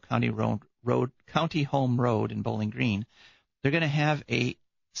 13660 County Home Road in Bowling Green. They're going to have a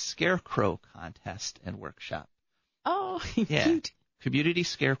scarecrow contest and workshop. Oh, yeah. Cute. Community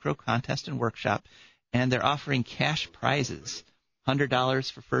Scarecrow Contest and Workshop, and they're offering cash prizes.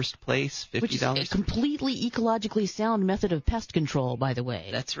 $100 for first place, $50. Which is a completely ecologically sound method of pest control, by the way.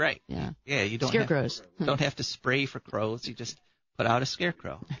 That's right. Yeah. Yeah, you don't Scarecrows. Don't have to spray for crows. You just put out a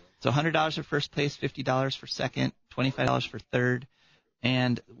scarecrow. So $100 for first place, $50 for second, $25 for third.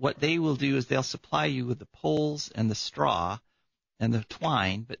 And what they will do is they'll supply you with the poles and the straw and the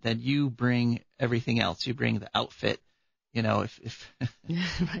twine, but then you bring everything else. You bring the outfit. If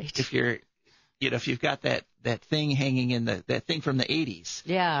Right. if you're, if you've got that thing hanging in that thing from the 80s.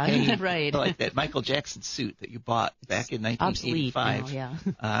 Yeah, hanging, right. Like that Michael Jackson suit that you bought back in 1985. Obsolete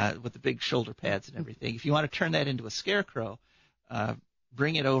now, yeah. With the big shoulder pads and everything. If you want to turn that into a scarecrow,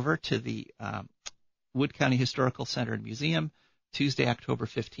 bring it over to the Wood County Historical Center and Museum Tuesday, October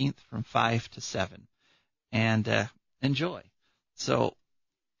 15th from 5 to 7. And enjoy. So,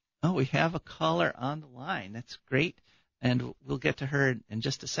 we have a caller on the line. That's great. And we'll get to her in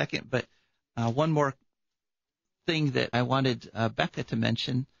just a second. But one more thing that I wanted Becca to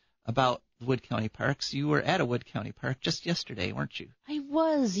mention about the Wood County Parks. You were at a Wood County Park just yesterday, weren't you? I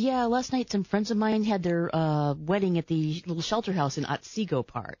was, yeah. Last night some friends of mine had their wedding at the little shelter house in Otsego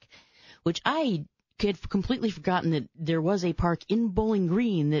Park, which I had completely forgotten that there was a park in Bowling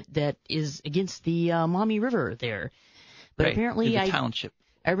Green that is against the Maumee River there. But right, apparently in the township.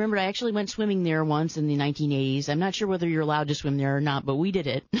 I remember I actually went swimming there once in the 1980s. I'm not sure whether you're allowed to swim there or not, but we did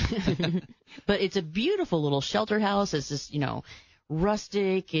it. But it's a beautiful little shelter house. It's just,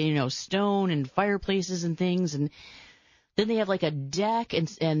 rustic, stone and fireplaces and things. And then they have like a deck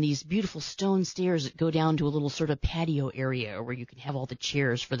and these beautiful stone stairs that go down to a little sort of patio area where you can have all the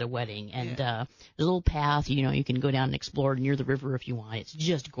chairs for the wedding. And there's a little path, you can go down and explore near the river if you want. It's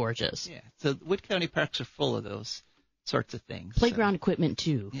just gorgeous. Yeah, so Wood County Parks are full of those sorts of things. Playground equipment,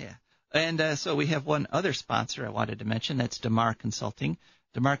 too. Yeah. And so we have one other sponsor I wanted to mention. That's DeMar Consulting.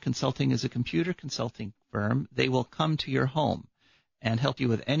 DeMar Consulting is a computer consulting firm. They will come to your home and help you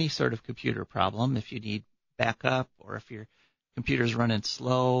with any sort of computer problem. If you need backup, or if your computer's running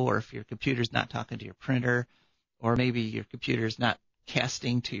slow, or if your computer's not talking to your printer, or maybe your computer's not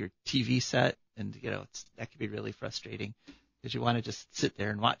casting to your TV set, and that can be really frustrating because you want to just sit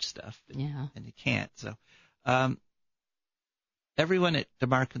there and watch stuff, and you can't. So everyone at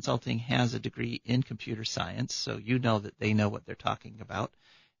DeMar Consulting has a degree in computer science, so that they know what they're talking about.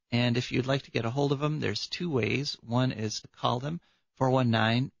 And if you'd like to get a hold of them, there's two ways. One is to call them,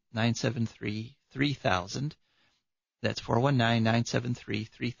 419-973-3000. That's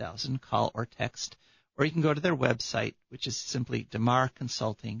 419-973-3000. Call or text. Or you can go to their website, which is simply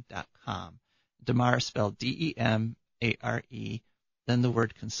demarconsulting.com. DeMar spelled D-E-M-A-R-E, then the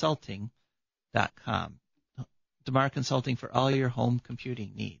word consulting.com. DeMar Consulting for all your home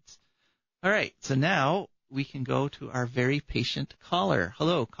computing needs. All right, so now we can go to our very patient caller.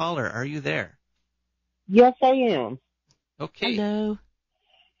 Hello, caller, are you there? Yes, I am. Okay.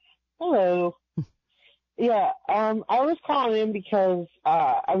 Hello. Yeah, I was calling in because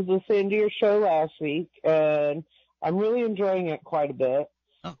I was listening to your show last week, and I'm really enjoying it quite a bit.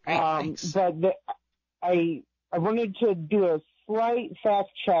 Oh, great, thanks. But I wanted to do a slight fact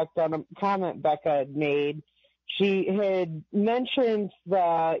check on a comment Becca had made. She had mentioned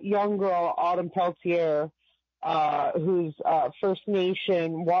the young girl, Autumn Peltier, who's First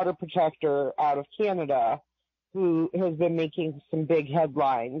Nation water protector out of Canada, who has been making some big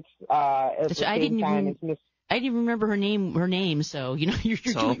headlines at the same time as Miss. I didn't remember her name, so you're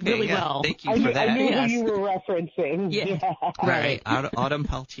doing really well. Thank you for that. I knew who you were referencing. Yeah. Right, Autumn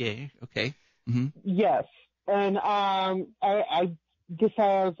Peltier. Okay. Mm-hmm. Yes, and I decided,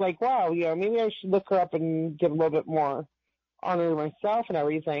 I was like, wow, maybe I should look her up and get a little bit more honor to myself and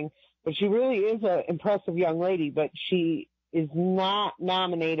everything. But she really is an impressive young lady, but she is not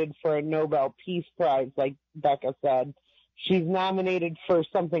nominated for a Nobel Peace Prize, like Becca said. She's nominated for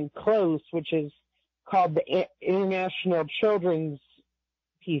something close, which is called the International Children's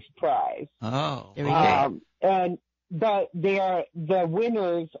Peace Prize. Oh, there we go. But the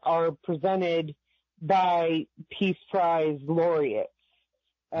winners are presented by Peace Prize laureates,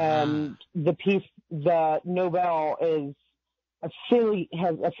 and the Nobel has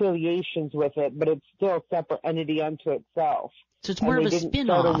affiliations with it, but it's still a separate entity unto itself. So it's more of a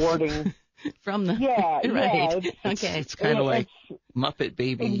spin-off awarding from the right. Okay, it's kind of like Muppet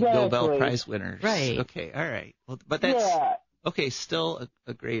Baby Nobel Prize winners. Right. Okay. All right. Well, but that's okay. Still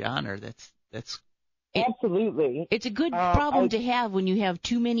a great honor. That's absolutely. It's a good problem to have when you have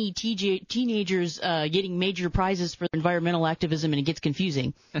too many teenagers getting major prizes for environmental activism, and it gets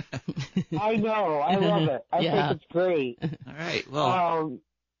confusing. I know. I love it. I think it's great. All right. Well,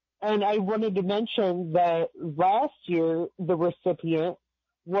 and I wanted to mention that last year the recipient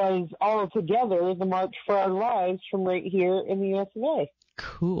was All Together, the March for Our Lives from right here in the USA.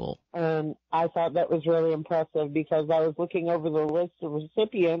 Cool. And I thought that was really impressive because I was looking over the list of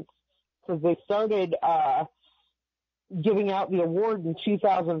recipients because they started giving out the award in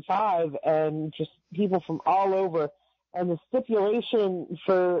 2005, and just people from all over. And the stipulation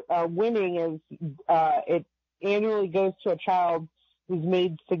for winning is it annually goes to a child who's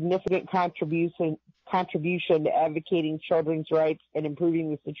made significant contribution to advocating children's rights and improving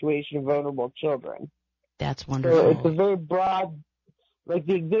the situation of vulnerable children. That's wonderful. So it's a very broad, like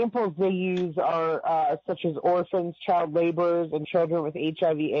the examples they use are such as orphans, child laborers, and children with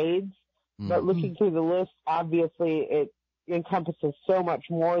HIV/AIDS. Mm-hmm. But looking through the list, obviously it encompasses so much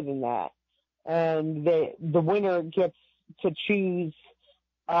more than that. And the winner gets to choose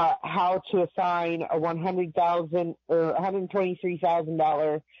how to assign a $100,000 or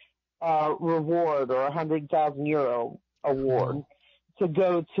 $123,000 reward or €100,000 award to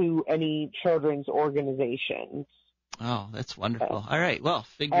go to any children's organizations. Oh, that's wonderful. All right. Well,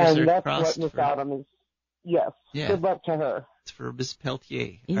 fingers are crossed. And that's what Miss Autumn is. Yes. Yeah. Good luck to her. It's for Miss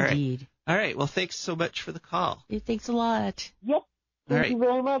Peltier. Indeed. All right. Well, thanks so much for the call. Thanks a lot. Yep. Thank you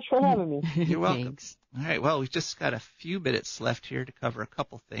very much for having me. You're welcome. Thanks. All right. Well, we've just got a few minutes left here to cover a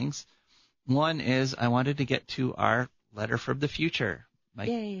couple things. One is I wanted to get to our letter from the future. My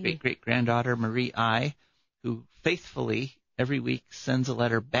great-great-granddaughter, Marie I., who faithfully every week sends a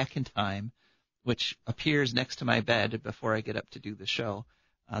letter back in time, which appears next to my bed before I get up to do the show.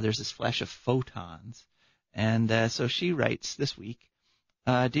 There's this flash of photons. And so she writes this week,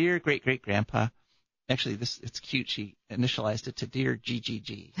 Dear Great-Great-Grandpa, actually, it's cute. She initialized it to Dear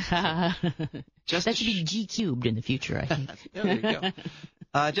GGG. So that should be G cubed in the future, I think. There you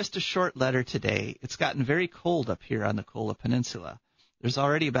go. Just a short letter today. It's gotten very cold up here on the Kola Peninsula. There's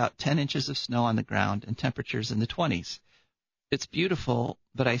already about 10 inches of snow on the ground and temperatures in the 20s. It's beautiful,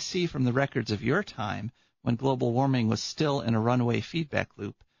 but I see from the records of your time, when global warming was still in a runaway feedback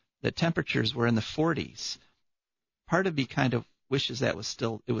loop, that temperatures were in the 40s. Part of me kind of wishes that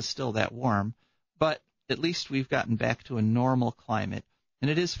it was still that warm, but at least we've gotten back to a normal climate,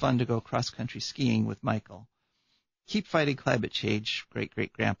 and it is fun to go cross-country skiing with Michael. Keep fighting climate change,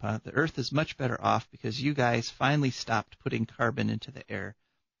 Great-Great-Grandpa. The Earth is much better off because you guys finally stopped putting carbon into the air.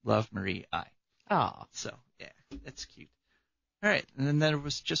 Love, Marie I. Oh. So, yeah, that's cute. All right, and then there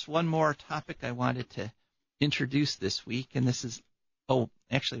was just one more topic I wanted to introduce this week, and this is,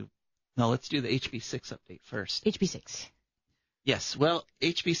 let's do the HB6 update first. HB6. Yes, well,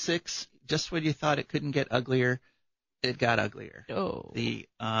 HB6, just when you thought it couldn't get uglier, it got uglier. Oh. The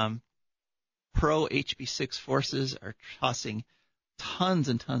pro-HB6 forces are tossing tons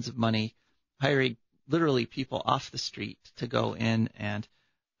and tons of money, hiring literally people off the street to go in and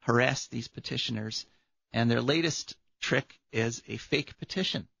harass these petitioners. And their latest trick is a fake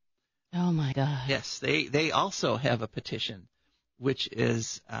petition. Oh, my God. Yes, they also have a petition, which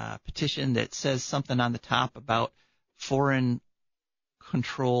is a petition that says something on the top about foreign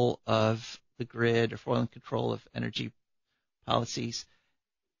control of the grid or foreign control of energy policies.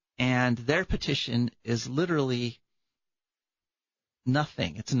 And their petition is literally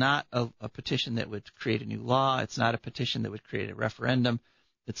nothing. It's not a petition that would create a new law. It's not a petition that would create a referendum.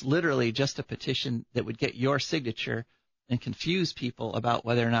 It's literally just a petition that would get your signature and confuse people about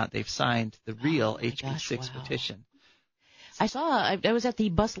whether or not they've signed the real HB6 petition. I was at the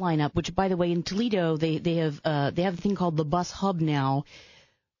bus lineup, which, by the way, in Toledo they have a thing called the Bus Hub now,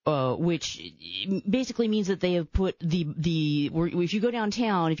 which basically means that they have put if you go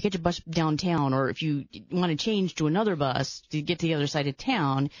downtown, if you catch a bus downtown, or if you want to change to another bus to get to the other side of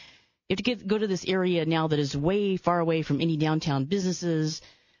town, you have to go to this area now that is way far away from any downtown businesses.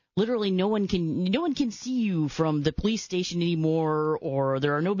 Literally, no one can see you from the police station anymore, or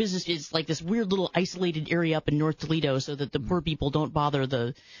there are no businesses. It's like this weird little isolated area up in North Toledo, so that the poor people don't bother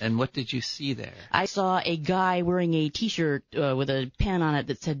the. And what did you see there? I saw a guy wearing a T-shirt with a pen on it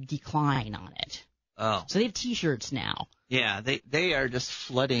that said "decline" on it. Oh. So they have T-shirts now. Yeah, they are just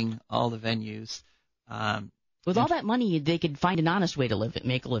flooding all the venues. With all that money, they could find an honest way to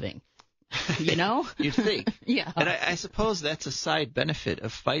make a living. You know? You'd think. Yeah. And I suppose that's a side benefit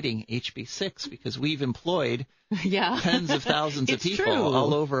of fighting HB6, because we've employed tens of thousands of people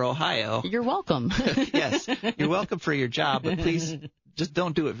all over Ohio. You're welcome. Yes. You're welcome for your job, but please just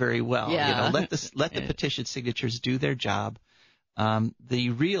don't do it very well. Yeah. You know, let the petition signatures do their job.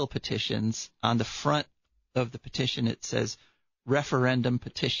 The real petitions, on the front of the petition it says referendum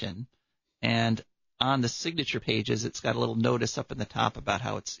petition, and on the signature pages, it's got a little notice up in the top about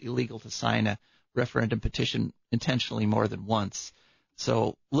how it's illegal to sign a referendum petition intentionally more than once.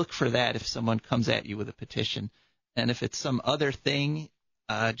 So look for that if someone comes at you with a petition. And if it's some other thing,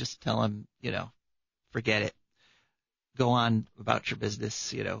 just tell them, forget it. Go on about your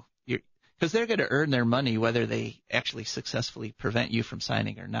business, because they're going to earn their money whether they actually successfully prevent you from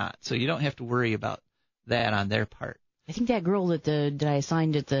signing or not. So you don't have to worry about that on their part. I think that girl that I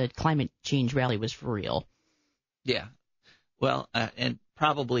signed at the climate change rally was for real. Yeah. Well, and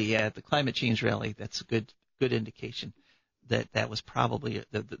probably the climate change rally, that's a good indication that was probably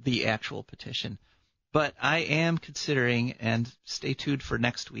the actual petition. But I am considering, and stay tuned for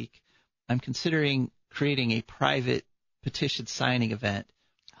next week, I'm considering creating a private petition signing event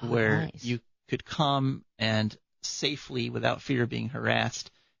where nice. you could come and safely, without fear of being harassed,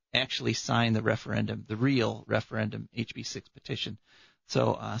 actually sign the referendum, the real referendum HB6 petition.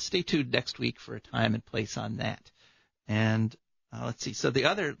 So stay tuned next week for a time and place on that. And let's see. So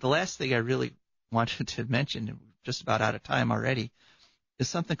the last thing I really wanted to mention, and we're just about out of time already, is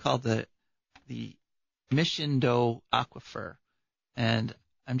something called the Michindo Aquifer. And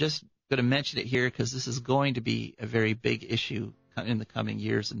I'm just going to mention it here because this is going to be a very big issue in the coming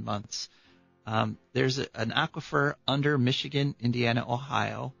years and months. There's an aquifer under Michigan, Indiana,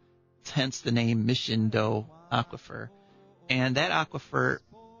 Ohio, hence the name Michindo Acquifer. And that aquifer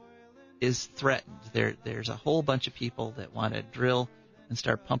is threatened. There's a whole bunch of people that want to drill and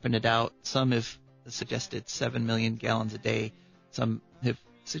start pumping it out. Some have suggested 7 million gallons a day. Some have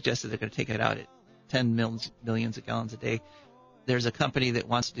suggested they're going to take it out at 10 millions of gallons a day. There's a company that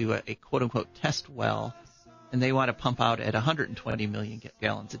wants to do a quote-unquote test well, and they want to pump out at 120 million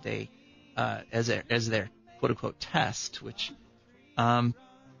gallons a day as their quote-unquote test, which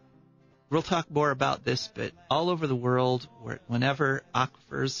we'll talk more about this, but all over the world, whenever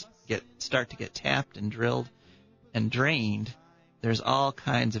aquifers start to get tapped and drilled and drained, there's all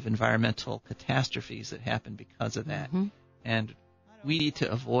kinds of environmental catastrophes that happen because of that. Mm-hmm. And we need to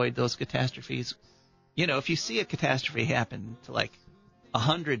avoid those catastrophes. You know, if you see a catastrophe happen to like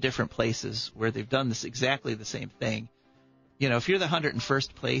 100 different places where they've done this exactly the same thing, you know, if you're the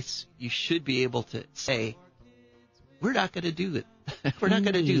 101st place, you should be able to say, we're not going to do it. We're not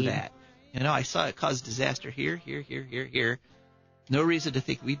going to do that. You know, I saw it cause disaster here, here, here, here, here. No reason to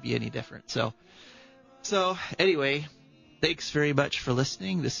think we'd be any different. So anyway, thanks very much for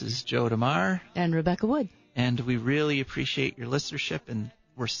listening. This is Joe DeMar. And Rebecca Wood. And we really appreciate your listenership, and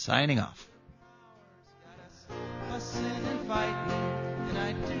we're signing off. Fussing and fighting, and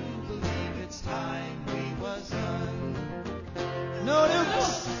I do believe it's time we was done. No,